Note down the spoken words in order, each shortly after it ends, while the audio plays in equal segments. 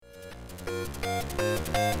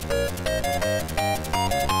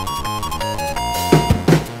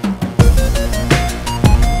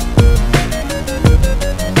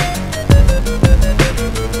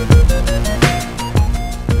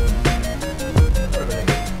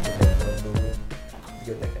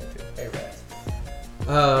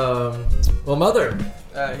Well, Mother,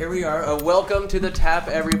 here we are. Welcome to the Tap,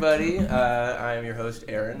 everybody. I am your host,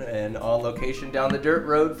 Aaron, and on location down the dirt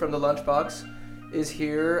road from the Lunchbox is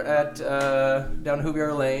here at down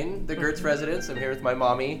Hubier Lane, the Gertz residence. I'm here with my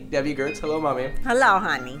mommy, Debbie Gertz. Hello, Mommy. Hello,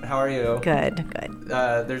 honey. How are you? Good.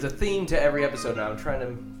 There's a theme to every episode now. I'm trying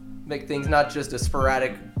to make things not just a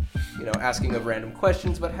sporadic, asking of random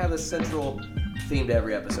questions, but have a central theme to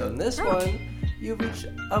every episode. And this one, you've reached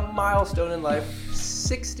a milestone in life.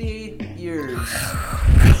 60 years.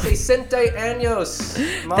 Sesenta años.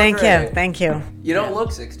 Madre. Thank you. You don't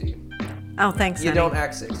look 60. Oh, thanks, You honey. don't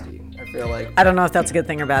act 60. I feel like. I don't know if that's a good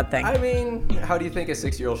thing or bad thing. I mean, how do you think a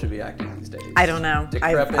 6-year-old should be acting these days? I don't know.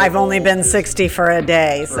 Decrepit, I've only old, been 60 for a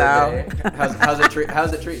day, for so. a day.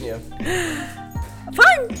 How's it treating you?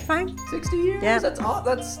 Fine. 60 years? Yeah. That's all.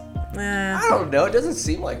 I don't know. It doesn't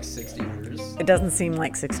seem like 60 years. It doesn't seem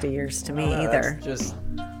like 60 years to me either. That's just.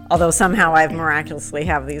 Although somehow I've miraculously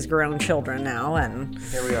have these grown children now, and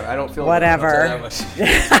Here we are. I don't feel whatever. That much.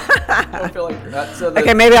 I don't feel like that. So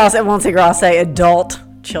okay, maybe I won't say girl. I'll say adult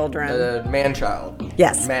children. Man-child.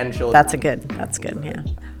 Yes, Man children. That's good. Yeah.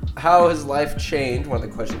 How has life changed? One of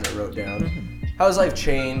the questions I wrote down. Mm-hmm. How has life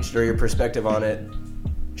changed, or your perspective on it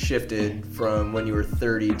shifted from when you were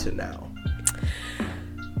 30 to now?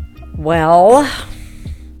 Well,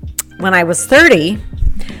 when I was 30,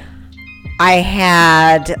 I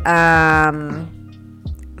had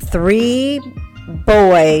 3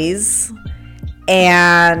 boys,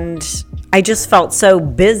 and I just felt so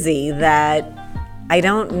busy that I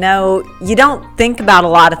don't know. You don't think about a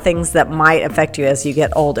lot of things that might affect you as you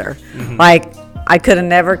get older. Mm-hmm. Like, I could have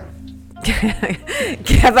never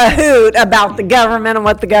give a hoot about the government and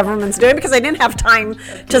what the government's doing because I didn't have time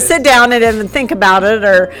to sit down and even think about it,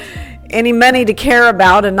 or any money to care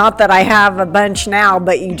about. And not that I have a bunch now,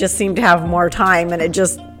 but you just seem to have more time, and it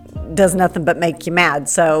just does nothing but make you mad.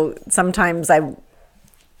 So sometimes I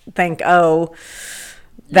think,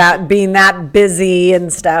 that being that busy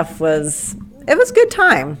and stuff was good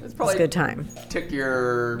time. It was a good time. Took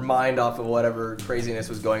your mind off of whatever craziness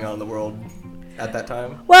was going on in the world at that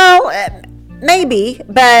time? Well, maybe,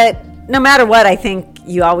 but no matter what, I think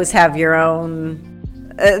you always have your own.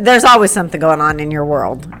 There's always something going on in your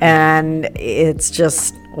world, and it's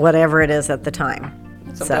just whatever it is at the time.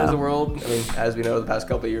 Sometimes the world, as we know, the past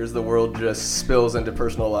couple of years, the world just spills into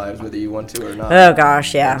personal lives, whether you want to or not. Oh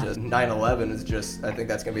gosh, yeah. 9/11 is just, I think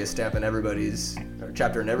that's going to be a stamp in everybody's, or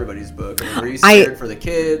chapter in everybody's book. Were you scared for the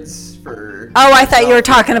kids? I thought you were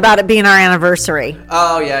talking about it being our anniversary.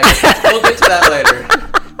 Oh yeah, we'll get to that later.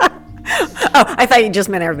 I thought you just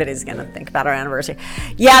meant everybody's going to think about our anniversary.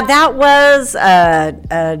 Yeah, that was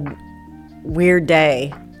a weird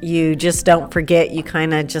day. You just don't forget. You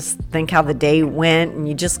kind of just think how the day went, and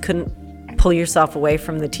you just couldn't pull yourself away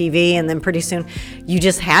from the TV. And then pretty soon you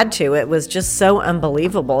just had to. It was just so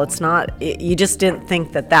unbelievable. You just didn't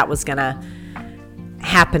think that was going to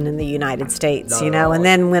happen in the United States, And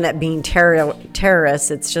then when it being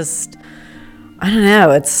terrorists, it's just, I don't know.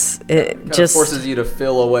 It just forces you to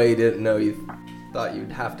feel a way you didn't know you thought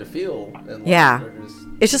you'd have to feel. Yeah.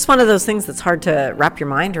 It's just one of those things that's hard to wrap your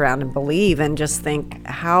mind around and believe, and just think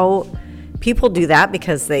how people do that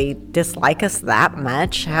because they dislike us that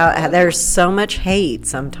much. How there's so much hate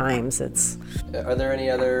sometimes. Are there any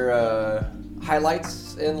other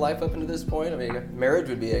highlights in life up until this point? I mean, marriage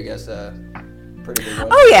would be, I guess, a pretty big one.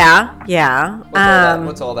 Oh yeah.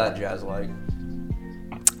 What's all that jazz like?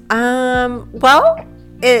 Well,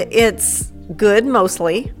 it's good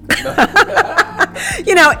mostly.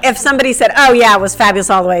 If somebody said, "Oh yeah, it was fabulous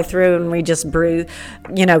all the way through," and we just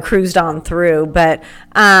cruised on through, but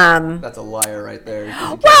that's a liar right there.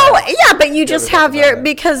 Well, yeah, but you just have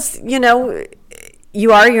because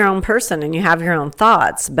you are your own person and you have your own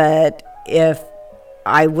thoughts. But if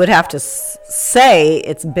I would have to say,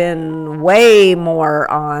 it's been way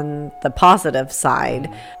more on the positive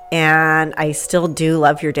side. And I still do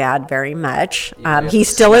love your dad very much. He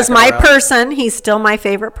still is my person. He's still my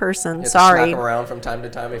favorite person. Sorry. Smack him around from time to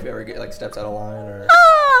time if you ever get steps out of line or.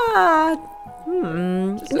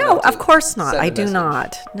 No, of course not. I do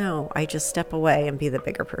not. No, I just step away and be the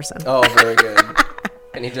bigger person. Oh, very good.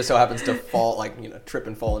 And he just so happens to fall, trip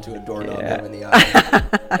and fall into a doorknob in the eye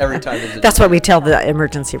every time. That's what we tell the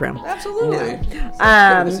emergency room. Absolutely.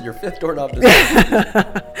 This is your 5th doorknob. And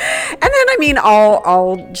then,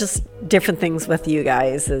 all just different things with you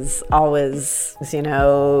guys is always,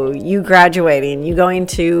 you graduating, you going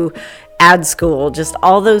to ad school, just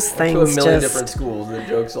all those things. To a million different schools. The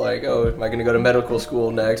joke's like, am I going to go to medical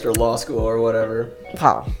school next or law school or whatever?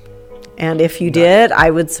 Well, and if you did, I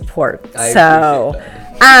would support. I appreciate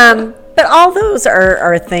that. But all those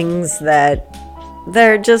are things that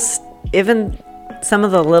they're just even some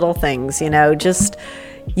of the little things, just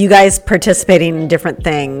you guys participating in different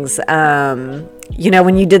things.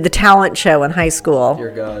 When you did the talent show in high school,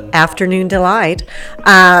 You're gone. Afternoon Delight.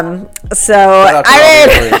 Shout out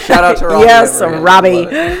to Robbie. Yes, Robbie.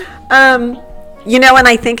 And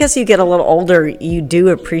I think as you get a little older, you do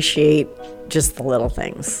appreciate just the little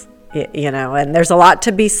things, and there's a lot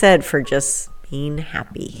to be said for just being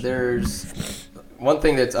happy. There's one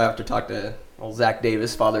thing that I have to talk to old Zach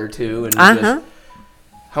Davis, father too, and just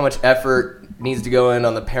how much effort needs to go in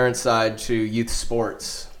on the parent side to youth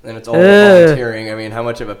sports. And it's all volunteering. I mean, how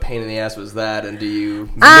much of a pain in the ass was that? And do you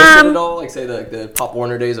miss it at all? Like, say, the Pop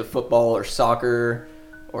Warner days of football or soccer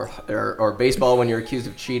or baseball when you're accused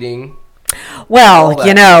of cheating? Well,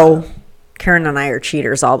 Karen and I are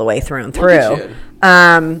cheaters all the way through and through.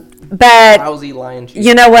 But lousy lion cheater.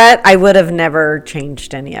 You know what? I would have never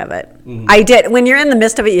changed any of it. Mm-hmm. I did. When you're in the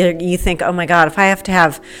midst of it, you think, oh my God, if I have to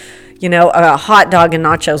have a hot dog and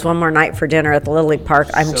nachos one more night for dinner at the Little League Park,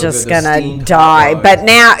 I'm just going to die. But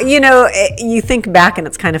now, you think back and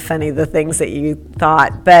it's kind of funny, the things that you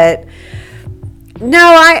thought. But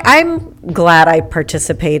no, I'm glad I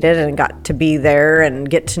participated and got to be there and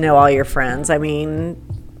get to know all your friends. I mean,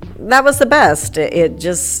 that was the best. It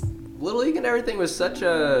just... Little League and everything was such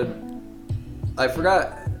a... I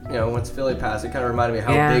forgot... once Philly passed, it kind of reminded me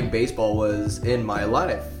how big baseball was in my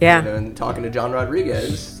life. Yeah. And talking to John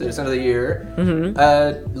Rodriguez, Citizen of the Year,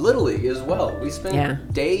 Little League as well. We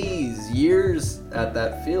spent days, years at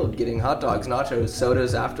that field getting hot dogs, nachos,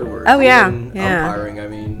 sodas afterwards. Oh, yeah. And umpiring. I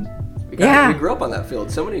mean, we grew up on that field.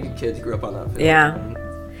 So many kids grew up on that field. Yeah. And,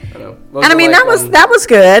 I don't know. And I mean, that was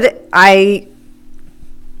good.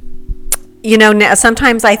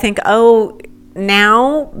 Sometimes I think,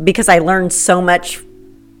 now, because I learned so much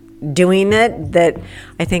doing it, that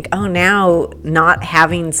I think, now not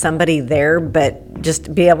having somebody there, but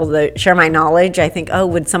just be able to share my knowledge, I think,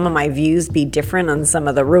 would some of my views be different on some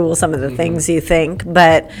of the rules, some of the things you think,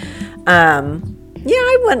 but I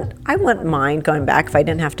wouldn't mind going back if I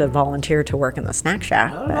didn't have to volunteer to work in the snack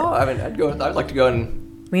shack. I don't know. I mean, I'd like to go and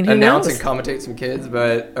who announce knows? And commentate some kids,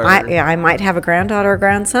 but I might have a granddaughter or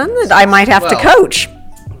grandson that I might have to coach.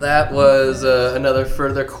 That was another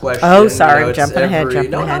further question. Oh, sorry, jumping ahead.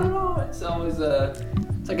 No. It's always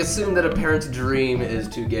it's like assume that a parent's dream is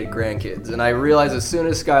to get grandkids, and I realized as soon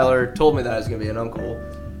as Skylar told me that I was going to be an uncle,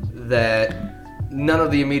 that none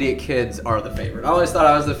of the immediate kids are the favorite. I always thought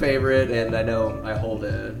I was the favorite, and I know I hold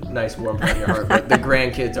a nice warm part in your heart, but the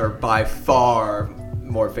grandkids are by far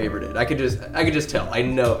more favorited. I could just tell. I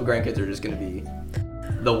know grandkids are just going to be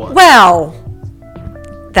the one. Well,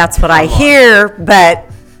 that's what I hear, but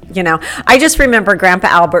I just remember Grandpa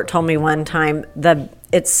Albert told me one time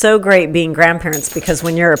it's so great being grandparents because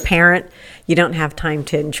when you're a parent, you don't have time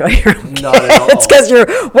to enjoy your own kids. Not at all. It's because you're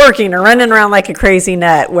working or running around like a crazy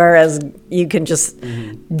nut, whereas you can just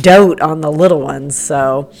dote on the little ones.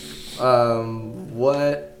 So,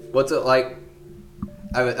 what's it like?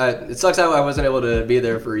 It sucks how I wasn't able to be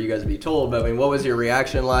there for you guys to be told, but I mean, what was your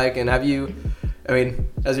reaction like? And have you,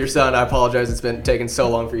 as your son, I apologize, it's been taking so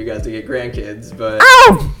long for you guys to get grandkids, but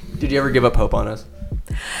did you ever give up hope on us?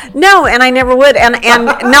 No, and I never would. And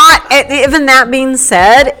not, even that being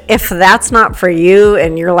said, if that's not for you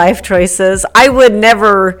and your life choices, I would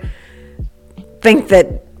never think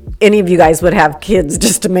that any of you guys would have kids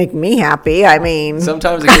just to make me happy. I mean,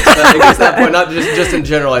 sometimes it gets to that point. Not just in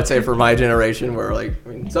general. I'd say for my generation, where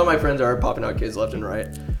some of my friends are popping out kids left and right.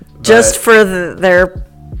 Just for their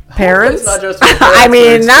parents. Not just for parents, I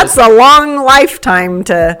mean, that's a long lifetime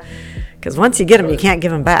because once you get them, you can't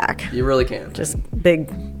give them back. You really can't. Just big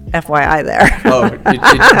FYI there. Oh, did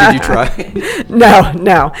you try?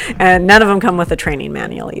 No, and none of them come with a training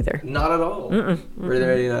manual either. Not at all. Were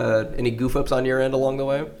there any goof ups on your end along the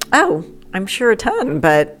way? Oh, I'm sure a ton,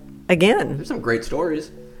 but again, there's some great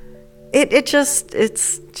stories. It's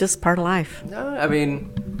just part of life. No, I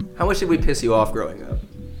mean, how much did we piss you off growing up?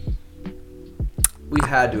 We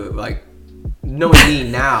had to knowing me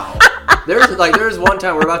now. There's one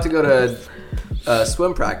time we're about to go to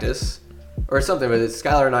swim practice or something, but it's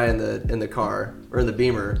Skylar and I in the car or in the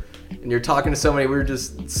Beamer, and you're talking to somebody. We were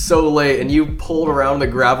just so late, and you pulled around the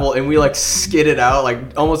gravel, and we skidded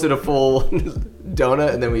out, almost did a full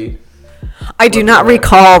donut, and then I do not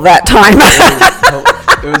recall that time.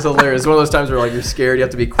 It was hilarious. One of those times where you're scared, you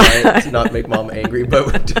have to be quiet to not make mom angry,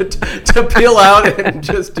 but to peel out and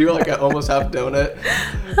just do a almost half donut.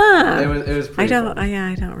 It was pretty fun.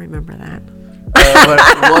 I don't remember that.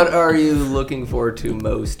 What are you looking forward to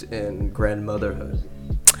most in grandmotherhood?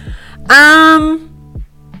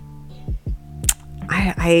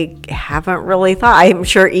 I haven't really thought. I'm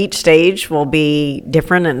sure each stage will be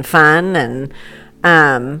different and fun,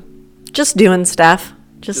 and just doing stuff.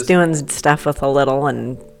 Just doing stuff with a little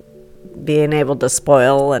and being able to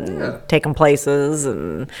spoil and take them places,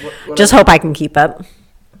 and just hope I can keep up.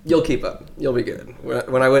 You'll keep up. You'll be good.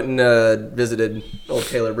 When I went and visited old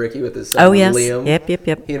Taylor Bricky with his son Liam.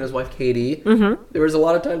 Yep. He and his wife Katie. There was a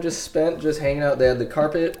lot of time just spent just hanging out. They had the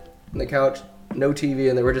carpet and the couch, no TV,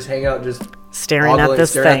 and they were just hanging out, just staring at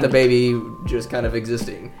the baby, just kind of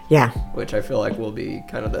existing. Yeah. Which I feel like will be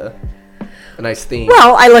kind of a nice theme.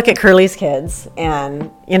 Well, I look at Curly's kids,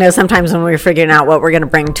 and sometimes when we're figuring out what we're going to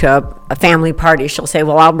bring to a family party, she'll say,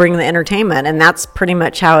 well, I'll bring the entertainment, and that's pretty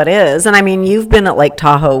much how it is. And I mean, you've been at Lake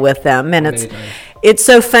Tahoe with them, and it's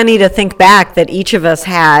so funny to think back that each of us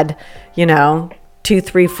had 2,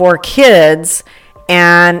 3, 4 kids,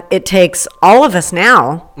 and it takes all of us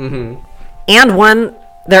now and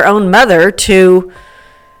their own mother to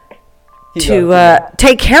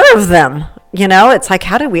take care of them. It's like,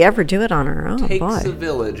 how did we ever do it on our own? Takes a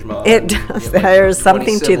village, Mom. It does. There's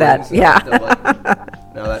something to that. Yeah.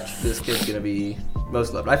 No, this kid's going to be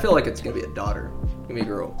most loved. I feel like it's going to be a daughter. It's going to be a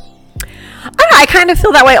girl. I kind of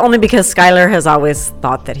feel that way only because Skylar has always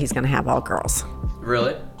thought that he's going to have all girls.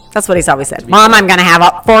 Really? That's what he's always said. Mom, I'm going to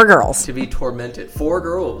have 4 girls. To be tormented. 4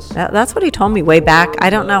 girls. That's what he told me way back. I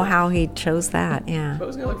don't know how he chose that. Yeah. It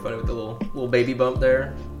was going to look funny with the little baby bump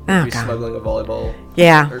there. Oh, be smuggling a volleyball.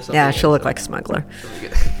 Yeah, she'll look like a smuggler.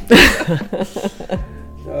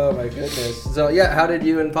 Oh my goodness. So yeah, how did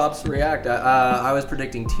you and Pops react? I was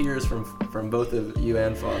predicting tears from both of you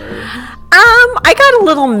and Father. I got a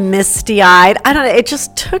little misty-eyed. I don't know. It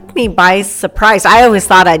just took me by surprise. I always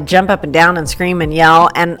thought I'd jump up and down and scream and yell,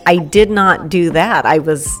 and I did not do that. I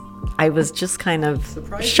was just kind of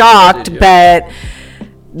shocked, but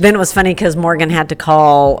then it was funny because Morgan had to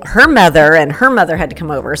call her mother, and her mother had to come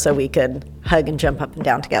over so we could hug and jump up and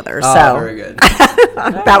down together. Oh, very good.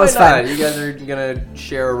 That was fun. You guys are gonna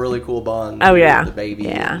share a really cool bond. Oh yeah, with the baby,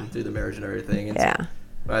 and through the marriage and everything. And yeah. So,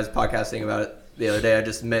 when I was podcasting about it the other day, I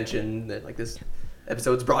just mentioned that this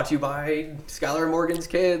episode's brought to you by Skylar and Morgan's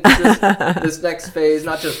kids. This next phase,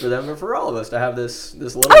 not just for them, but for all of us to have this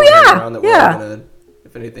little one around that we're all gonna.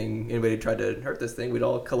 If anybody tried to hurt this thing, we'd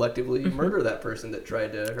all collectively murder that person that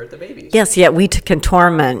tried to hurt the baby. Yes, yet we can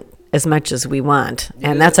torment as much as we want,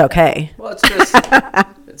 and that's okay. Well, it's just,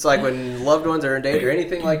 it's like when loved ones are in danger,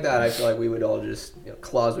 anything like that, I feel like we would all just,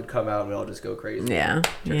 claws would come out and we'd all just go crazy. Yeah.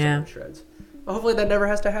 Shreds. Well, hopefully that never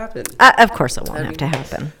has to happen. Of course it won't have to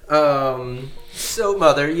happen. So,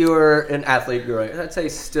 Mother, you were an athlete growing up. I'd say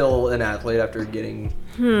still an athlete after getting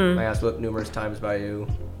my ass whipped numerous times by you.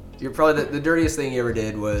 You're probably the dirtiest thing you ever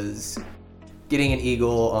did was getting an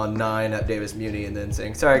eagle on 9 at Davis Muni and then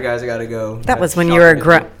saying, "Sorry guys, I gotta go." That was when you were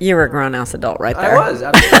a grown-ass adult, right there. I was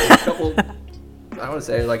absolutely. I want to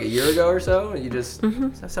say like a year ago or so. You just,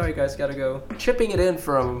 "Sorry guys, gotta go." Chipping it in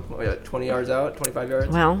from 20 yards out, 25 yards.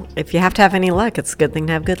 Well, if you have to have any luck, it's a good thing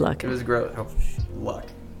to have good luck. It was gross. Oh, luck.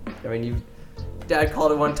 I mean, Dad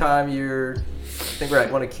called it one time. I think we're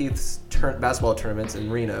at one of Keith's basketball tournaments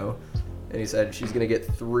in Reno. And he said, she's going to get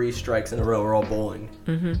 3 strikes in a row. We're all bowling.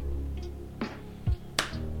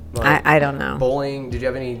 I don't know. Bowling, did you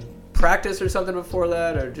have any practice or something before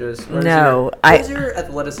that? Or just... No. Where does your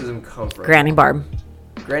athleticism come from? Granny Barb.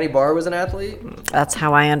 Granny Barb was an athlete? That's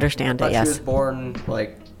how I understand it, yes. She was born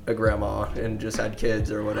like a grandma and just had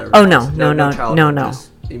kids or whatever. Oh, no.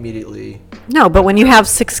 Just immediately... No, but when you have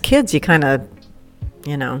 6 kids, you kind of,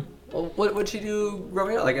 Well, what would she do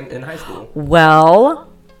growing up, like in high school? Well...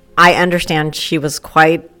 I understand she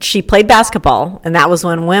played basketball, and that was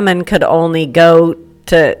when women could only go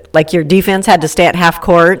to, like, your defense had to stay at half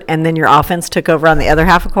court, and then your offense took over on the other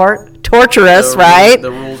half of court. Torturous, right?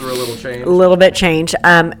 The rules were a little changed. A little bit changed.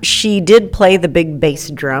 She did play the big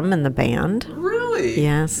bass drum in the band. Really?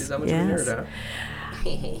 Yes. Is that much of a nerd,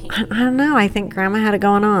 huh? I don't know. I think Grandma had it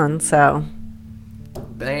going on, so.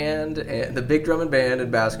 Band, and the big drum and band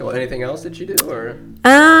and basketball. Anything else did she do, or?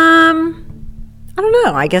 I don't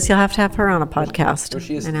know. I guess you'll have to have her on a podcast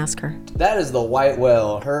and ask her. That is the white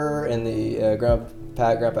whale. Her and the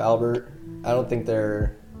Grandpa Albert. I don't think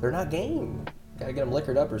they're not game. Gotta get them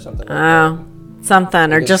liquored up or something.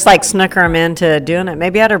 Something, or just like snooker them into doing it.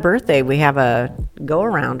 Maybe at her birthday we have a go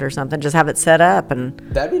around or something. Just have it set up and.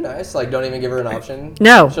 That'd be nice. Like, don't even give her an option.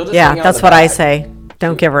 No. That's what I say.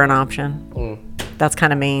 Don't give her an option. That's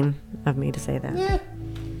kind of mean of me to say that. Yeah.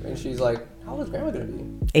 And she's like, how old is Grandma gonna be?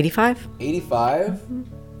 85? 85?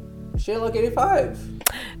 She didn't look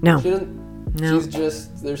 85. No. She doesn't. No. She's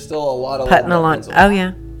just, there's still a lot of putting along. Oh,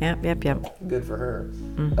 yeah. Yep. Good for her.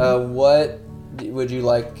 What would you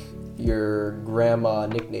like your grandma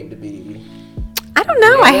nickname to be? I don't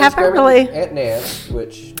know. I haven't really. Aunt Nance,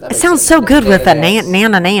 which It sounds so good with a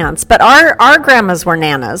Nana Nance, but our grandmas were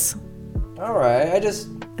Nanas. All right,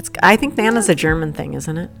 I think Nana's a German thing,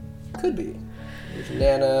 isn't it? Could be. There's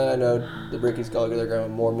Nana. I know the Brickies call their grandma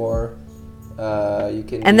More. You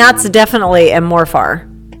can. And that's definitely a Morfar.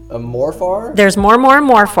 A Morfar? There's more and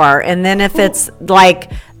Morfar, and then if it's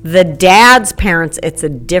like the dad's parents, it's a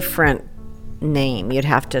different name. You'd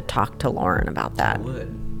have to talk to Lauren about that.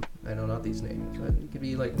 I know not these names, but it could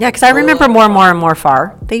be like. Yeah, because I remember more and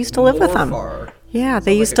Morfar. They used to live with them. Yeah,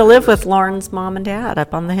 they used to live with Lauren's mom and dad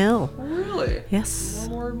up on the hill. Really? Yes.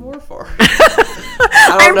 More and Morfar.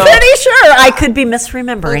 I'm pretty sure. I could be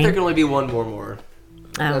misremembering. I think there can only be one more.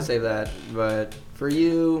 I'll say that, but for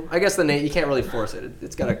you, I guess the name you can't really force it.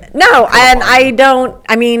 It's gotta. No, and I don't.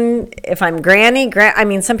 I mean, if I'm Granny, I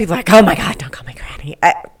mean, some people are like, oh my God, don't call me Granny.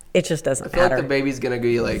 It just doesn't matter. I feel like the baby's gonna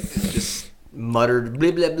be like just muttered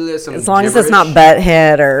blah blah blah. Some as long gibberish. as it's not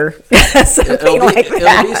butthead or something like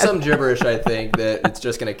that. It'll be some gibberish. I think that it's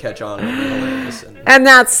just gonna catch on. And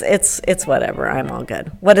that's it's whatever. I'm all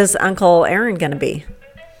good. What is Uncle Aaron gonna be?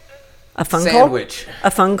 A funkle sandwich.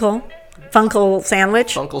 A funkle. Funkle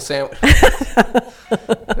sandwich? Funkle sandwich.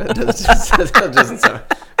 that doesn't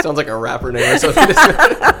sounds like a rapper name or something.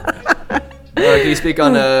 Can you speak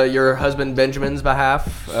on your husband Benjamin's behalf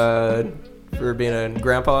for being a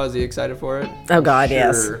grandpa? Is he excited for it? Oh God,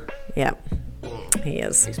 yes. Yep. He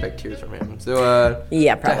is. I expect tears from him. So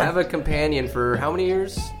yeah, probably. To have a companion for how many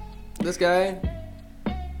years? This guy?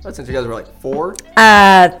 Well, since you guys were like 4?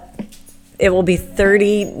 It will be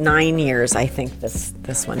 39 years, I think, this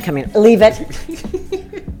one coming. Leave it.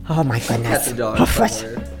 Oh, my goodness. I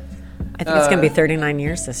think it's going to be 39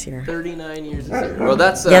 years this year. 39 years this year. Well,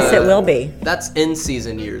 that's... yes, it will be. That's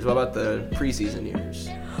in-season years. What about the preseason years?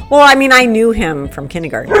 Well, I mean, I knew him from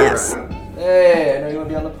kindergarten, yes. Hey, I know you want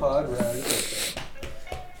to be on the pod,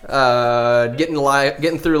 right?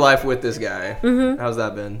 Getting through life with this guy. Mm-hmm. How's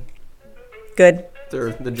that been? Good.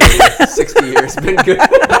 Through the journey of 60 years. Been good.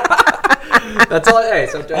 That's all. Hey,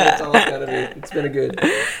 sometimes that's all it's gotta be. It's been a good.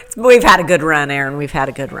 We've had a good run, Aaron. We've had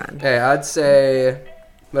a good run. Hey, I'd say,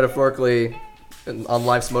 metaphorically, on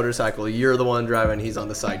life's motorcycle, you're the one driving. He's on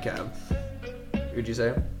the side cab. Would you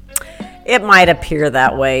say? It might appear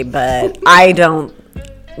that way, but I don't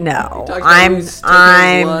know. I'm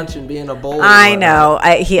lunch and being a bowler. I know.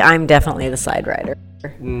 I'm definitely the side rider.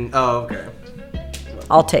 Oh, okay.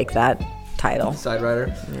 I'll take that title. Side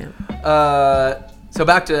rider. Yeah. So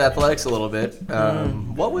back to athletics a little bit.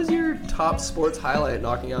 What was your top sports highlight?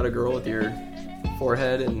 Knocking out a girl with your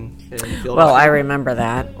forehead and field Well, hockey? I remember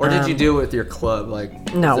that. Or did you do it with your club?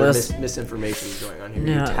 Like, no, it was misinformation going on here.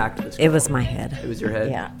 No, you attacked this girl. It was my head. It was your head.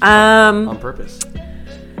 Yeah. On purpose.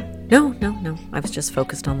 No. I was just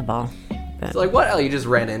focused on the ball. It's like what? Oh, you just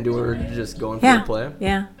ran into her, just going for the play.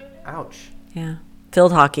 Yeah. Ouch. Yeah.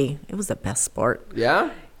 Field hockey. It was the best sport.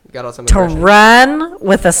 Yeah. Got out some to aggression. Run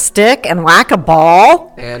with a stick and whack a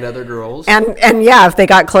ball. And other girls. And yeah, if they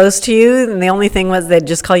got close to you, and the only thing was they'd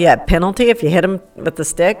just call you a penalty if you hit them with the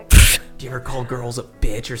stick. Do you ever call girls a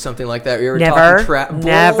bitch or something like that? You ever never.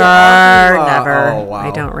 Never. Oh, wow.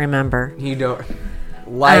 I don't remember. You don't.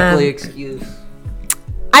 Likely excuse.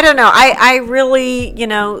 I don't know. I really,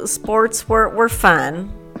 sports were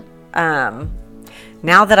fun.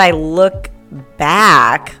 Now that I look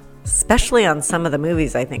back, especially on some of the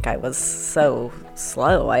movies, I think I was so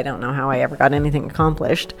slow. I don't know how I ever got anything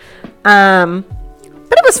accomplished. But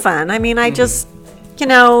it was fun. I mean, I just,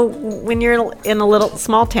 when you're in a little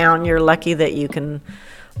small town, you're lucky that you can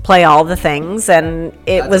play all the things. And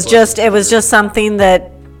it was just something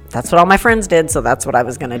that's what all my friends did. So that's what I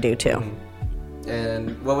was going to do too.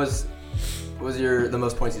 And what was the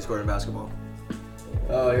most points you scored in basketball?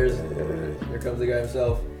 Oh, here comes the guy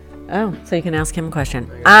himself. Oh, so you can ask him a question.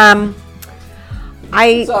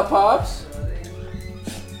 What's up, Pops?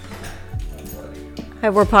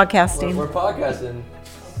 We're podcasting. We're podcasting.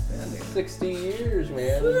 60 years,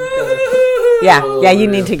 man. Yeah, you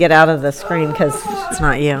need to get out of the screen because it's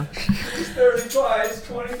not you. 35,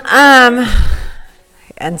 20.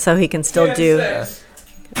 And so he can still do.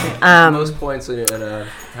 Most points in a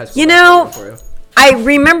high school. For you. I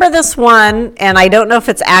remember this one, and I don't know if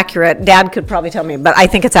it's accurate. Dad could probably tell me, but I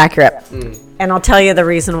think it's accurate. And I'll tell you the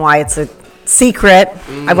reason why. It's a secret.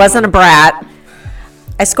 I wasn't a brat.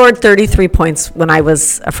 I scored 33 points when I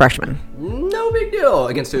was a freshman. No big deal.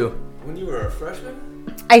 Against who? When you were a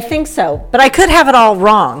freshman? I think so, but I could have it all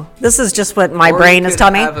wrong. This is just what my brain is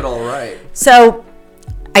telling me. Have it all right. So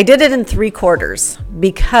I did it in 3 quarters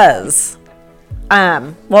because,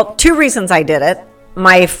 2 reasons I did it.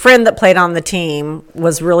 my friend that played on the team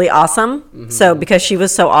was really awesome. Mm-hmm. So because she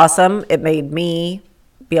was so awesome, it made me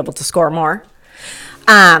be able to score more.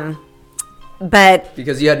 But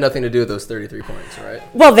because you had nothing to do with those 33 points, right?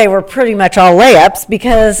 Well, they were pretty much all layups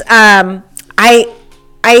because I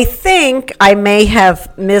think I may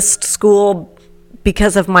have missed school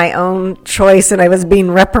because of my own choice, and I was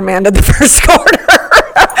being reprimanded the first quarter.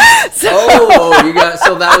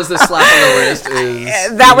 So that was the slap on the wrist.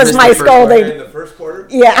 That was my scolding. In the first quarter?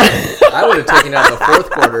 Yeah. I would have taken out the fourth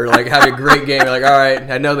quarter, like have a great game. Like, all right,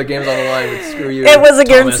 I know the game's on the line, but screw you. It was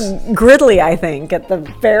against Thomas. Gridley, I think, at the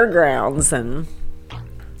fairgrounds, and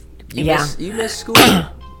You missed school.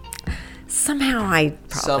 somehow I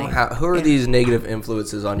probably. Who are these negative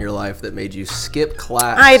influences on your life that made you skip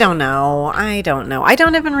class? I don't know. I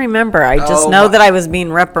don't even remember. I just know that I was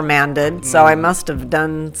being reprimanded, so I must have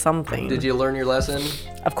done something. Did you learn your lesson?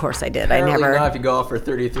 Of course I did. Apparently I never. not if you go off for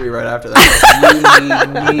 33 right after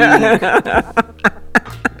that.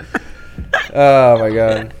 Oh my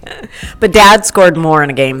god. But Dad scored more in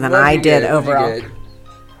a game than What I you did get? What'd you overall. get?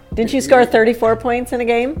 Didn't you score 34 points in a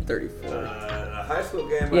game? 34. In a high school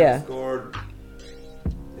game, Yeah. I scored.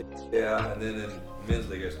 Yeah, and then in men's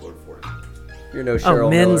league, I scored 40. You're no Cheryl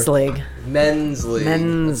men's Miller. league. Men's league.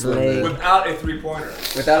 Men's That's what league. Without a three-pointer.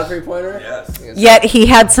 Without a three-pointer? Yes. Yet he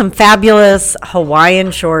had some fabulous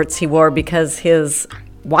Hawaiian shorts he wore because his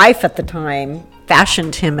wife at the time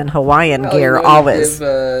fashioned him in Hawaiian gear you always.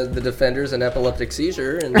 Give the defenders an epileptic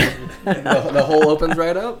seizure, and the hole opens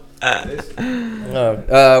right up.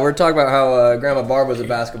 We're talking about how Grandma Barb was a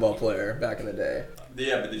basketball player back in the day.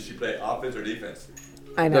 Yeah, but did she play offense or defense?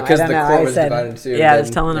 I know. Because I don't the know. court I was said, divided into two. Yeah, I and, was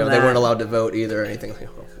telling him they that. weren't allowed to vote either or anything.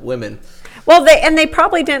 Women. Well, they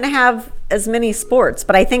probably didn't have as many sports,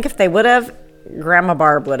 but I think if they would have, Grandma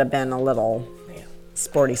Barb would have been a little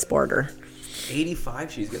sporty sporter.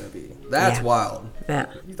 85 she's going to be. That's wild. Yeah.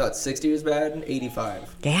 You thought 60 was bad?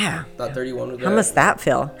 85. Yeah. Thought 31 was bad? How must that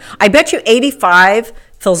feel? I bet you 85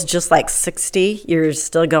 feels just like 60. You're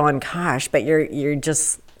still going, gosh, but you're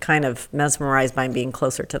just kind of mesmerized by being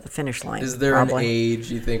closer to the finish line. Is there probably. an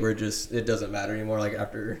age you think where it doesn't matter anymore? Like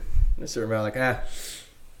after a certain amount,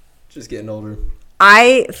 just getting older.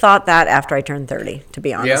 I thought that after I turned 30, to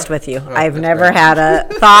be honest with you. Oh, I've that's never great. had a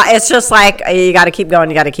thought. It's just like you got to keep going.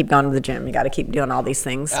 You got to keep going to the gym. You got to keep doing all these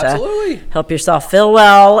things Absolutely. to help yourself feel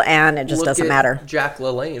well, and it just Look doesn't at matter. Jack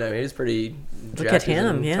LaLanne. I mean, he's pretty Look jacked at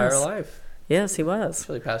him, his entire yes. life. Yes, he was.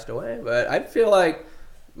 Until he passed away. But I feel like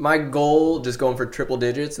my goal, just going for triple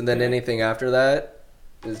digits, and then anything after that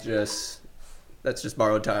is that's just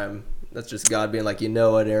borrowed time. That's just God being like, you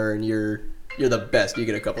know what, Aaron, you're the best. You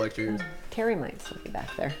get a couple extra years. Terry might still be back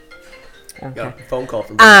there. Got Okay. a phone call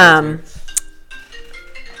from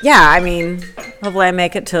Yeah, I mean, hopefully I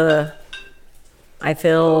make it to. I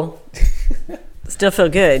still feel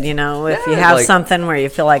good, you know. If you Yeah, have like- something where you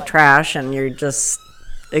feel like trash and you're just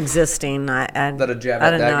existing, That a jab I at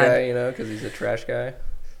don't that know. guy, you know, because he's a trash guy.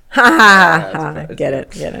 Ha ha Yeah, ha! it's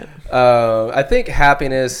Get it. I think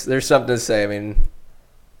happiness. There's something to say. I mean,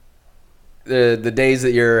 the days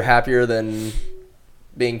that you're happier than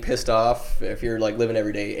being pissed off, if you're like living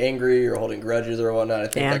every day angry or holding grudges or whatnot, I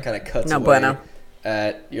think Yeah. that kind of cuts No away bueno.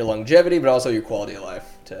 at your longevity, but also your quality of life.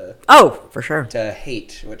 Oh, for sure. To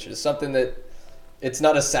hate, which is something that it's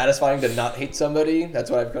not as satisfying to not hate somebody.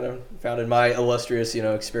 That's what I've kind of found in my illustrious,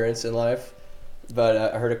 experience in life. But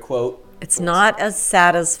I heard a quote. It's not as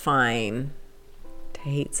satisfying to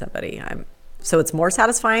hate somebody. So it's more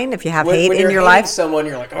satisfying if you have hate When in you're your hating life. someone,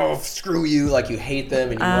 you're like, oh, screw you. Like, you hate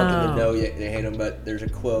them and you want them to know you hate them. But there's a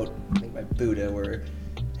quote, I think by Buddha, where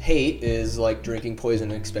hate is like drinking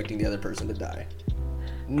poison and expecting the other person to die.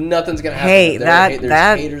 Nothing's going to happen. Hey,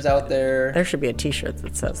 There's haters out there. There should be a T-shirt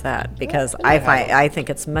that says that, because I think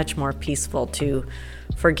it's much more peaceful to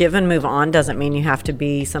forgive and move on. Doesn't mean you have to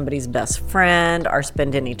be somebody's best friend or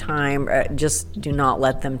spend any time. Just do not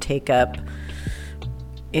let them take up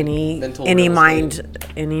any Mental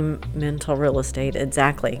mental real estate.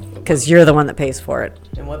 Exactly, because you're the one that pays for it.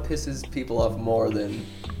 And what pisses people off more than,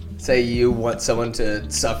 say, you want someone to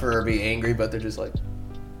suffer or be angry, but they're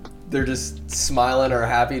just smiling or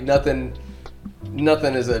happy. Nothing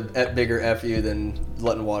is a bigger F you than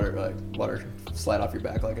letting water slide off your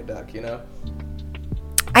back like a duck, you know?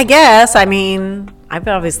 I guess. I mean, I've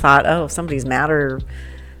always thought, if somebody's mad or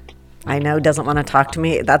I know doesn't want to talk to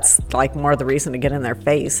me, that's like more the reason to get in their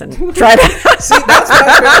face and try to. See, that's what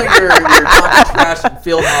I feel like you're talking trash and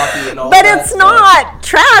field hockey and all But that it's stuff. not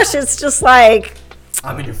trash. It's just like,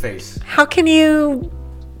 I'm in your face. how can you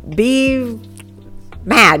be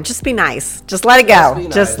mad? Just be nice. Just let it go. Just be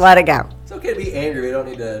nice. Just let it go. It's okay to be angry. We don't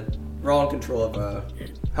need to. We're all in control of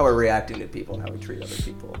how we're reacting to people and how we treat other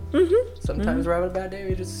people. Mm-hmm. Sometimes we're having a bad day,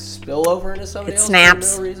 we just spill over into somebody else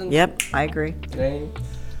snaps. for no reason. Yep, I agree. Okay.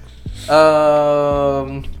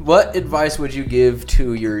 What advice would you give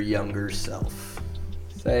to your younger self?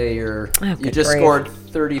 Say you just scored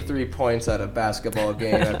 33 points at a baskolball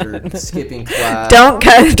game after skipping class. Don't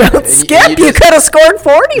skip. You could have scored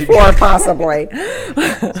 44 possibly.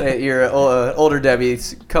 Say you're older Debbie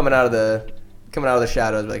coming out of the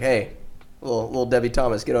shadows, like, hey, little Debbie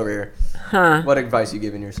Thomas, get over here. Huh? What advice you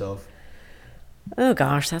giving yourself? Oh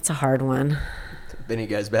gosh, that's a hard one. Ben, you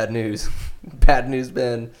guys, bad news. Bad news,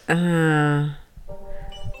 Ben. I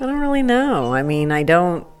don't really know. I mean, I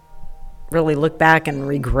don't really look back and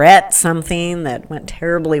regret something that went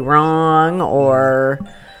terribly wrong, or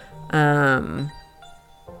I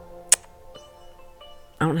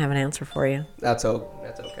don't have an answer for you. That's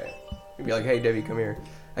okay. You'd be like, hey, Debbie, come here.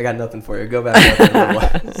 I got nothing for you. Go back up in a little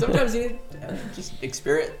while. Sometimes you need to just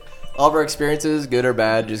experience. All of our experiences, good or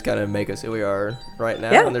bad, just kind of make us who we are right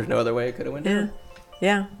now. Yeah. And there's no other way it could have went down.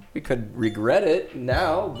 Yeah. We could regret it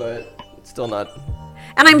now, but it's still not.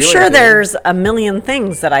 And I'm doing sure anything. there's a million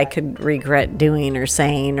things that I could regret doing or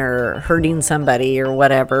saying or hurting somebody or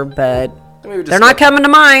whatever, but I mean, they're not coming to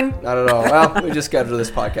mind. Not at all. Well, we just scheduled this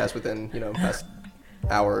podcast within, past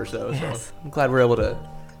hour or so. Yes. So I'm glad we're able to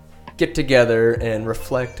get together and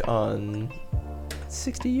reflect on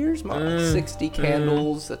 60 years, Mom. 60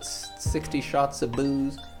 candles. That's 60 shots of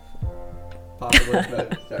booze. Possibly.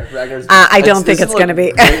 But, sorry, Ragnar's, I don't think it's going to be.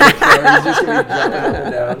 He's just going to be jumping up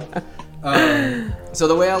and down. So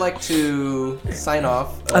the way I like to sign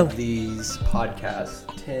off of these podcasts,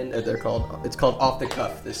 it's called Off the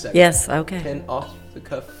Cuff this segment. Yes, okay. 10 off the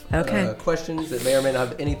cuff questions that may or may not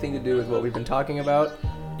have anything to do with what we've been talking about.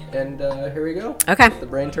 And here we go. Okay. Get the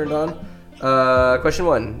brain turned on. Question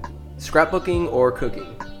 1. Scrapbooking or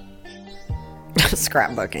cooking?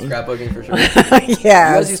 Scrapbooking. Scrapbooking for sure. Yes. You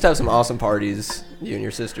guys used to have some awesome parties, you and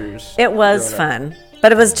your sisters. It was fun.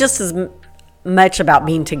 But it was just as much about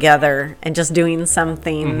being together and just doing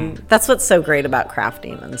something. Mm-hmm. That's what's so great about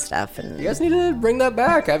crafting and stuff. And you guys need to bring that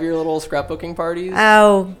back. Have your little scrapbooking parties.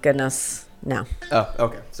 Oh, goodness. No. Oh,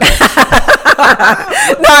 okay. Sorry.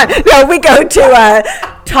 no, we go to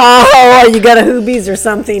Tahoe, or you go to Hoobies or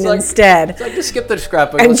something instead. It's like just skip the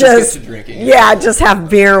scrapbook and let's just get to drinking. Yeah, just have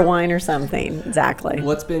beer, wine, or something. Exactly.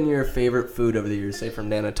 What's been your favorite food over the years? Say from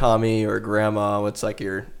Nana Tommy or Grandma. What's like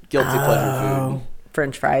your guilty pleasure food?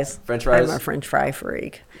 French fries. French fries? I'm a French fry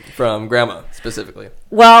freak. From Grandma, specifically.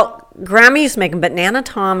 Well, Grandma used to make them, but Nana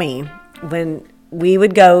Tommy, when we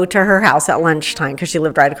would go to her house at lunchtime, because she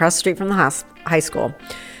lived right across the street from the high school.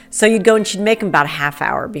 So you'd go and she'd make them about a half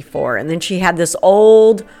hour before. And then she had this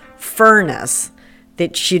old furnace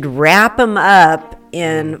that she'd wrap them up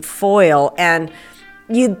in foil. And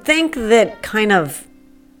you'd think that kind of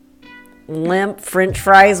limp French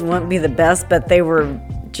fries wouldn't be the best, but they were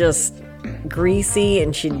just greasy,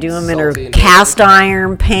 and she'd do them in her cast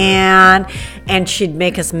iron pan, and she'd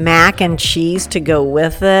make us mac and cheese to go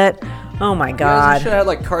with it. Oh my God! You should have had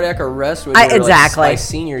like cardiac arrest when exactly. My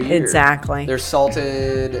senior year. Exactly. They're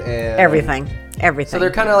salted and everything. So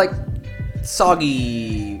they're kind of like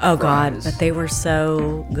soggy. Oh fries. God! But they were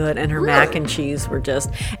so good, and her mac and cheese were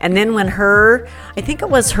just. And then when I think it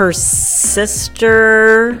was her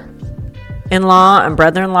sister-in-law and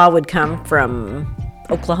brother-in-law would come from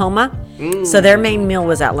Oklahoma. So their main meal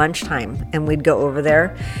was at lunchtime, and we'd go over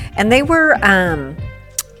there, and they were. Uncle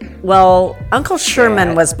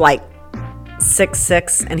Sherman was like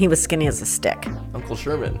 6'6", and he was skinny as a stick. Uncle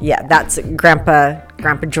Sherman. Yeah, that's Grandpa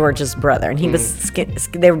George's brother, and he was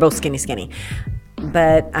they were both skinny.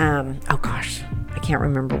 But oh gosh, I can't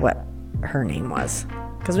remember what her name was,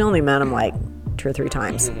 because we only met him like 2 or 3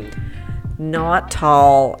 times. Not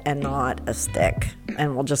tall and not a stick,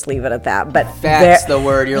 and we'll just leave it at that. But that's the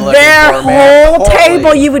word you're looking their for, man. whole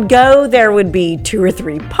table, you would go, there would be 2 or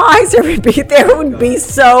 3 pies. There would be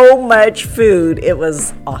so much food. It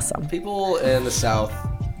was awesome. People in the South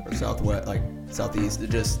or Southwest, like Southeast,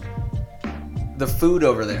 just the food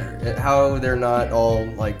over there, how they're not all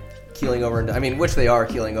like keeling over, and which they are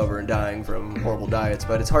keeling over and dying from horrible diets,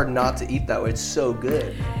 but it's hard not to eat that way. It's so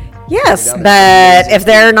good. Yes, but if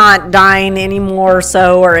they're not dying any more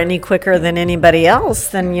so or any quicker than anybody else,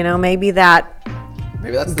 then maybe that's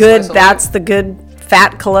good. That's the good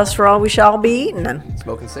fat cholesterol we shall be eating.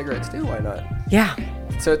 Smoking cigarettes too. Why not? Yeah.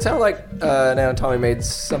 So it sounded like Nana Tommy made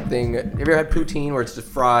something. Have you ever had poutine where it's just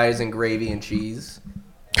fries and gravy and cheese?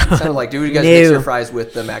 It sounded like, do you guys mix your fries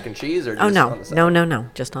with the mac and cheese or just on the side? No,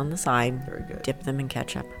 just on the side. Very good. Dip them in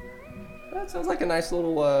ketchup. That sounds like a nice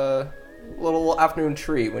little little afternoon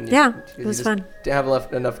treat when you. Yeah, you it was just fun. Didn't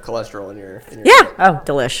have enough cholesterol in your. Yeah. Oh,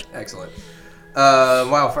 delish. Excellent.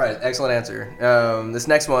 Wow, fries. Excellent answer. This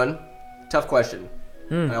next one, tough question.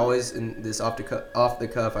 I always in this off the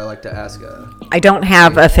cuff. I like to ask. I don't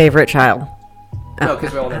have a favorite child. No,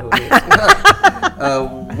 because we all know who it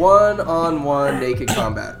is. One-on-one naked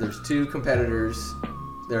combat. There's two competitors.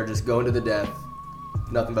 They're just going to the death.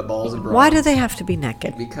 Nothing but balls and bras. Why do they have to be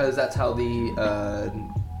naked? Because that's how in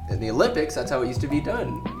the Olympics, that's how it used to be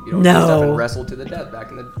done. You know, No. dress up and wrestle to the death back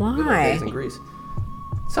in the good old Why? days in Greece.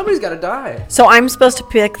 Somebody's got to die. So I'm supposed to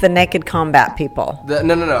pick the naked combat people.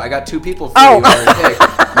 No. I got two people for Oh. you to pick.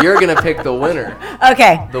 You're gonna pick the winner,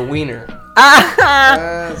 Okay. the wiener.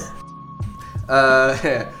 Ah.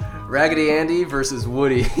 Raggedy Andy versus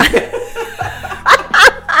Woody.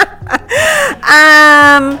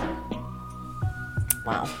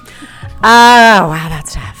 Wow. Wow,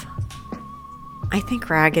 that's tough. I think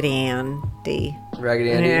Raggedy Andy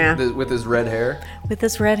Raggedy Andy Yeah. with his red hair. with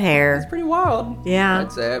this red hair. Pretty wild. Yeah.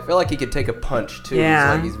 I'd say. I feel like he could take a punch too.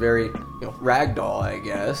 Yeah. He's very, ragdoll, I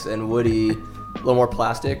guess. And Woody, a little more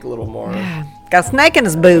plastic, a little more. Got a snake in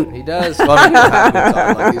his boot. He does. Well, I mean, he don't have boots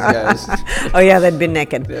on like these guys. Oh yeah, they'd be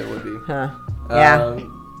naked. Yeah, it would be. Huh. Yeah.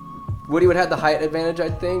 Woody would have the height advantage, I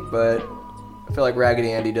think, but I feel like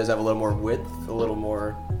Raggedy Andy does have a little more width, a little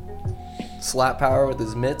more slap power with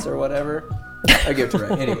his mitts or whatever. I give it to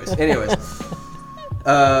Ray. Anyways.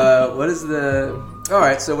 What is the... All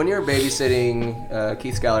right, so when you were babysitting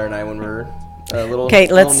Keith Schuyler and I when we were little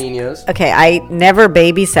niños. Okay, I never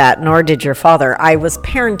babysat, nor did your father. I was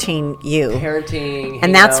parenting you. Parenting.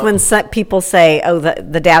 And that's when people say, oh,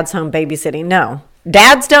 the dad's home babysitting. No.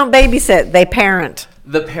 Dads don't babysit, they parent.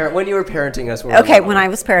 When you were parenting us. When I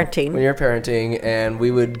was parenting. When you were parenting, and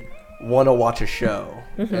we would want to watch a show,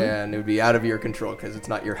 and it would be out of your control because it's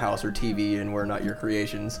not your house or TV, and we're not your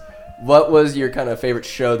creations. What was your kind of favorite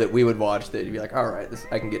show that we would watch that you'd be like, all right,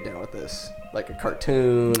 I can get down with this? Like a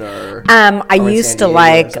cartoon or... I used to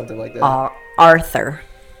like something like that. Arthur.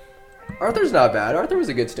 Arthur's not bad. Arthur was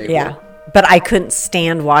a good staple. Yeah. But I couldn't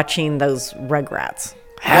stand watching those Rugrats.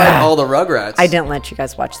 All the Rugrats. I didn't let you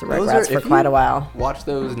guys watch the Rugrats for quite a while. Watch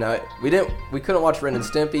those now. We couldn't watch Ren and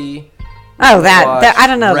Stimpy. Oh, that I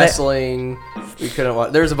don't know. Wrestling. We couldn't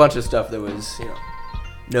watch. There's a bunch of stuff that was,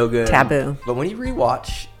 no good. Taboo. But when you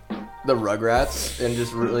rewatch the Rugrats and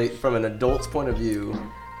just really from an adult's point of view,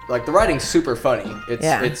 like the writing's super funny.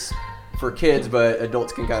 It's for kids, but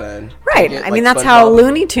adults can kind of right. I mean, that's how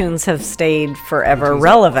Looney Tunes have stayed forever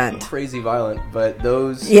relevant. Crazy violent, but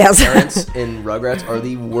those Yes. parents in Rugrats are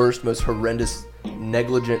the worst, most horrendous,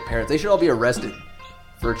 negligent parents. They should all be arrested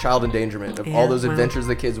for child endangerment of all those adventures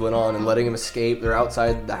the kids went on and letting them escape. They're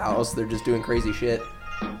outside the house. They're just doing crazy shit.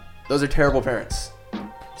 Those are terrible parents.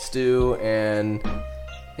 Stu and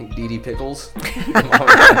I think Dee Dee Pickles.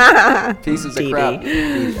 Pieces of crap.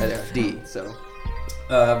 D. So,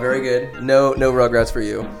 very good. No Rugrats for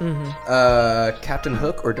you. Captain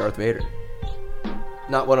Hook or Darth Vader?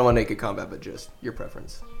 Not one-on-one naked combat, but just your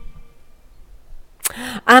preference.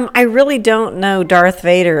 I really don't know Darth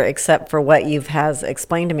Vader except for what has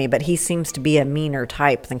explained to me, but he seems to be a meaner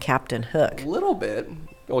type than Captain Hook. A little bit.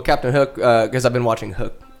 Well, Captain Hook, because I've been watching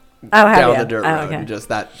Hook down the dirt road. Okay. Just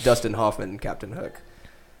that Dustin Hoffman Captain Hook.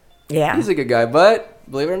 Yeah. He's a good guy, but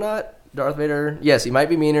believe it or not, Darth Vader, yes, he might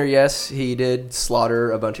be meaner. Yes, he did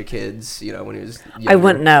slaughter a bunch of kids, when he was younger. I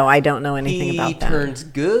wouldn't know. I don't know anything about that. He turns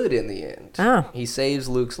good in the end. Oh. He saves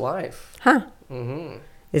Luke's life. Huh. Mm-hmm.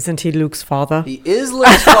 Isn't he Luke's father? He is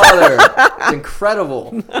Luke's father. It's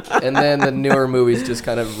incredible. And then the newer movies just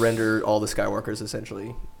kind of render all the Skywalkers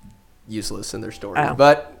essentially useless in their stories. Oh.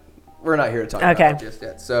 But we're not here to talk about Okay. that just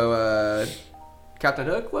yet. So, Captain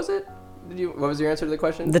Hook, was it? What was your answer to the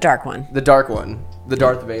question? The dark one. The dark one. The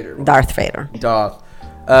Darth Vader one. Darth Vader. Darth.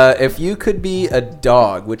 If you could be a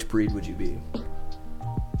dog, which breed would you be?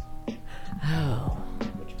 Oh.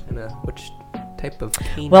 Which type of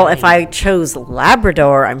canine? Well, if I chose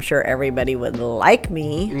Labrador, I'm sure everybody would like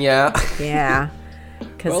me. Yeah. Yeah.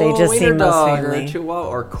 Because Well, they just wiener seem most dog or family. a Chihuahua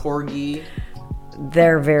or Corgi.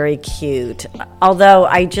 They're very cute. Although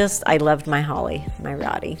I loved my Holly, my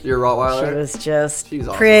Roddy. Your Rottweiler? She was just She's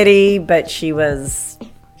awesome. pretty, but she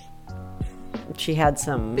had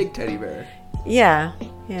some. Big teddy bear. Yeah.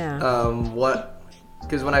 What?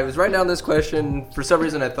 Because when I was writing down this question, for some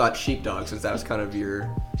reason I thought sheepdog, since that was kind of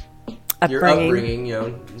your upbringing,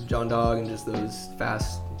 John Dog and just those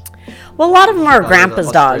fast. Well, a lot of them are Sheepdog is Grandpa's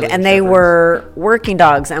an dog, Australian and they Shepherd. were working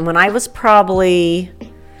dogs. And when I was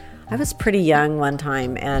pretty young one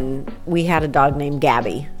time, and we had a dog named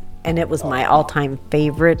Gabby. and it was my all-time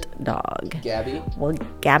favorite dog. Gabby? Well,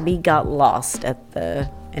 Gabby got lost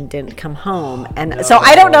and didn't come home. And so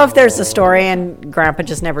I don't know if there's a story and Grandpa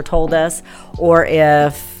just never told us, or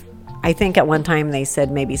if I think at one time they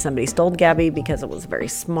said maybe somebody stole Gabby because it was a very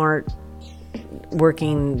smart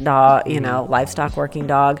working dog, livestock working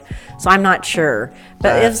dog. So I'm not sure.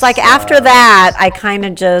 But it was like after that, I kind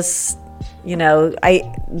of just,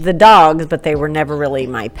 the dogs, but they were never really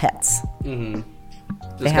my pets. Mm-hmm.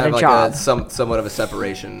 Just They had kind a of job. somewhat of a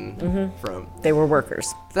separation from. They were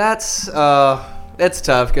workers. That's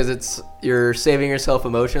tough because you're saving yourself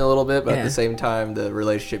emotionally a little bit, but at Yeah. the same time, the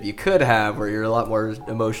relationship you could have where you're a lot more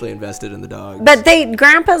emotionally invested in the dog. But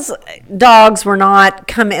Grandpa's dogs were not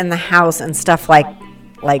come in the house and stuff like,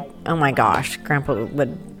 oh my gosh, Grandpa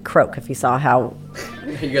would croak if he saw how.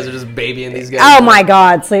 You guys are just babying these guys. Oh my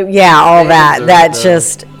God! So yeah, all that. Or That's the-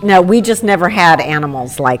 just no. We just never had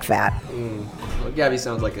animals like that. Well, Gabby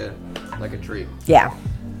sounds like a treat. Yeah.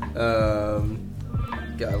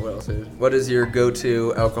 God, what else? What is your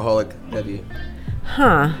go-to alcoholic heavy?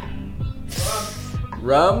 Huh.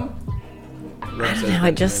 Rum? Rum says No,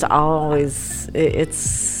 I just always.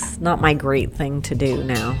 It's not my great thing to do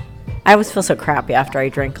now. I always feel so crappy after I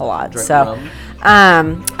drink a lot. Drink so,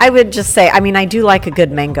 rum? I would just say. I mean, I do like a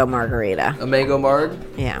good mango margarita. A mango marg?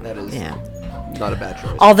 Yeah. That is Yeah. not a bad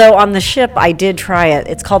choice. Although on the ship, I did try it.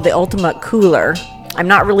 It's called the Ultimate Cooler. I'm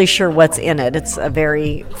not really sure what's in it. It's a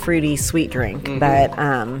very fruity, sweet drink, but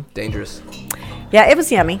Dangerous. yeah, it was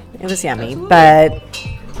yummy. It was yummy, but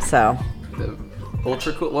so The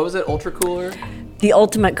ultra cool. What was it? Ultra cooler. the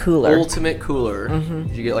Ultimate Cooler. Ultimate cooler.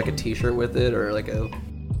 Did you get like a T-shirt with it or like a?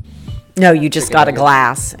 No, you just Chicken got a nuggets.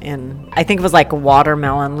 glass, and I think it was like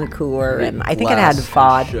watermelon liqueur, and I think it had glass of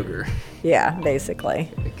fod. Sugar. Yeah, basically.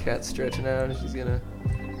 The cat's stretching out. She's gonna.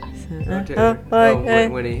 Hey,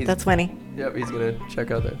 Winnie. that's Winnie. Yep, he's gonna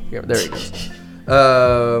check out there. Yeah, there he goes.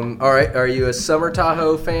 All right. Are you a summer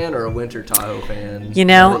Tahoe fan or a winter Tahoe fan?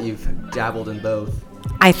 Now that you've dabbled in both.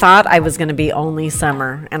 I thought I was going to be only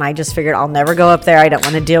summer, and I just figured I'll never go up there. I don't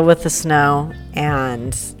want to deal with the snow,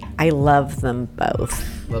 and I love them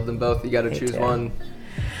both. Love them both. You got to choose do. one.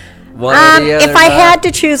 One or the other. If I had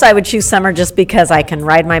to choose, I would choose summer just because I can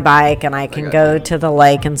ride my bike and I can go to the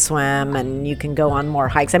lake and swim, and you can go on more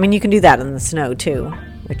hikes. I mean, you can do that in the snow too,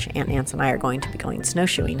 which Aunt Nance and I are going to be going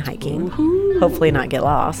snowshoeing, hiking. Hopefully not get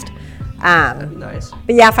lost. That'd be nice.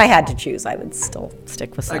 But yeah, if I had to choose, I would still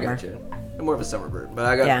stick with I summer. got you. I'm more of a summer bird, but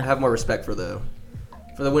I Yeah. have more respect for the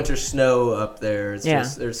winter snow up there. It's Yeah.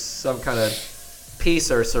 just there's some kind of peace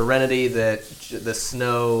or serenity that the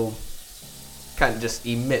snow kind of just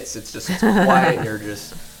emits. It's just quiet, and you're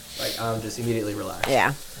just like I'm just immediately relaxed.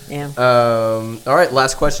 Yeah, yeah. All right,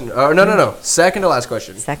 last question. Oh no. Second to last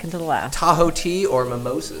question. Second to the last. Tahoe tea or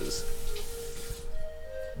mimosas?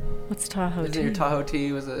 What's Tahoe Isn't tea? your Tahoe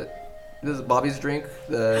tea? Was it? This is Bobby's drink.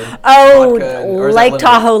 The Oh, vodka and- or is that Lake lemonade?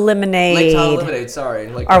 Tahoe lemonade. Lake Tahoe lemonade. Sorry.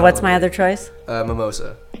 Lake Or Tahoe what's my lemonade. other choice?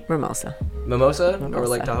 Mimosa. Mimosa. Mimosa or Mimosa.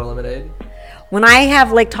 Lake Tahoe lemonade? When I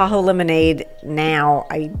have Lake Tahoe lemonade now,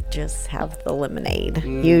 I just have the lemonade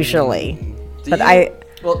usually.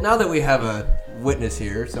 Well, now that we have a witness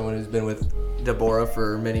here, someone who's been with Deborah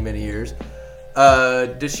for many, many years,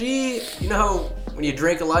 does she? You know how when you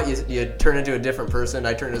drink a lot, you turn into a different person.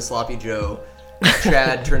 I turn into Sloppy Joe.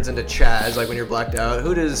 Chad turns into Chaz, like when you're blacked out.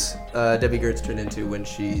 Who does Debbie Gertz turn into when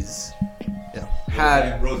she's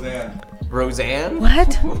had Roseanne. Roseanne?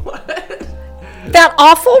 What? What? That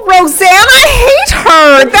awful Roseanne, I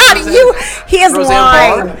hate her. He is Roseanne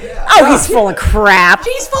lying. Barr? Oh, he's full of crap.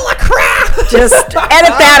 He's full of crap. Just edit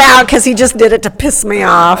that out because he just did it to piss me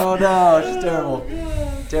off. Oh no, she's terrible.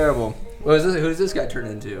 Terrible. What is this? Who does this guy turn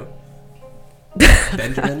into?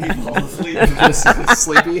 Benjamin? Fall asleep. Just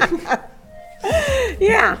sleepy?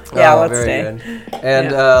 Yeah. Oh, Yeah, let's very see. good.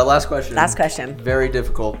 And last question. Last question. Very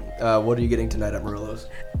difficult. What are you getting tonight at Murillo's?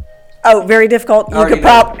 Oh, very difficult. You Already could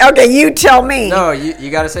probably. Okay, you tell me. No, you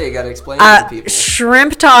got to say. You got to explain it to people.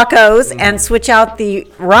 Shrimp tacos and switch out the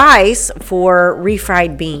rice for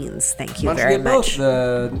refried beans. Thank you Why don't very you get much. both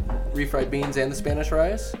the refried beans and the Spanish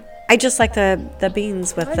rice? I just like the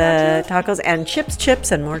beans with the tacos and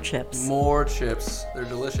chips, and more chips. More chips. They're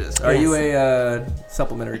delicious. Are Yes. you a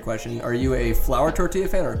supplementary question? Are you a flour tortilla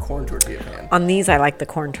fan or a corn tortilla fan? On these, I like the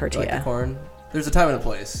corn You tortilla. like the corn? There's a time and a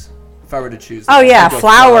place. If I were to choose. Oh yeah, I'd go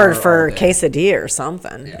flour all for day. quesadilla or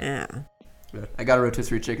something. Yeah. Yeah. I got a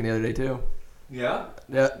rotisserie chicken the other day too. Yeah?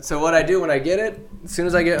 Yeah. So what I do when I get it, as soon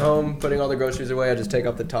as I get home, putting all the groceries away, I just take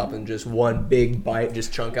off the top and just one big bite,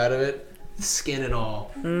 just chunk out of it, skin and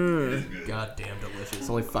all. Goddamn delicious. It's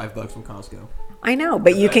only $5 from Costco. I know,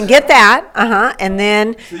 but you can get that, and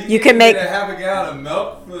then So you can make get a half a gallon of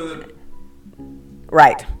milk for the...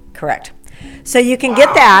 right, correct. So you can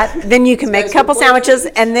get that, then you can make a guy's couple good point. sandwiches,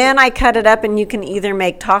 and then I cut it up, and you can either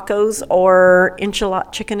make tacos or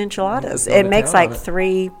chicken enchiladas. Go to It makes town on like it.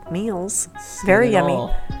 3 meals. Very Eat it yummy.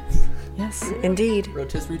 all. Yes, indeed.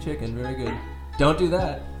 Rotisserie chicken, very good. Don't do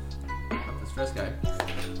that. I'm the stress guy.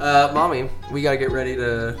 Mommy, we gotta get ready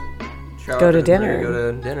to shower Go to and dinner. ready to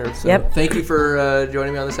go to dinner. So Yep. thank you for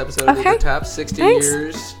joining me on this episode of Okay. Uber Taps. 60 Thanks.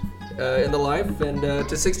 years in the life, and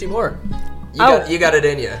to 60 more. Oh. You got it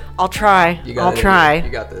in you. I'll try. You got I'll it in you. try. You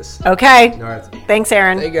got this. Okay. All right. Thanks,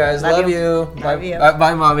 Aaron. Hey guys, love you. Bye, Love you.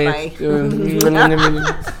 Bye, mommy. Bye.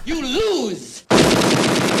 You lose!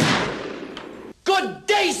 Good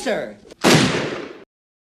day, sir!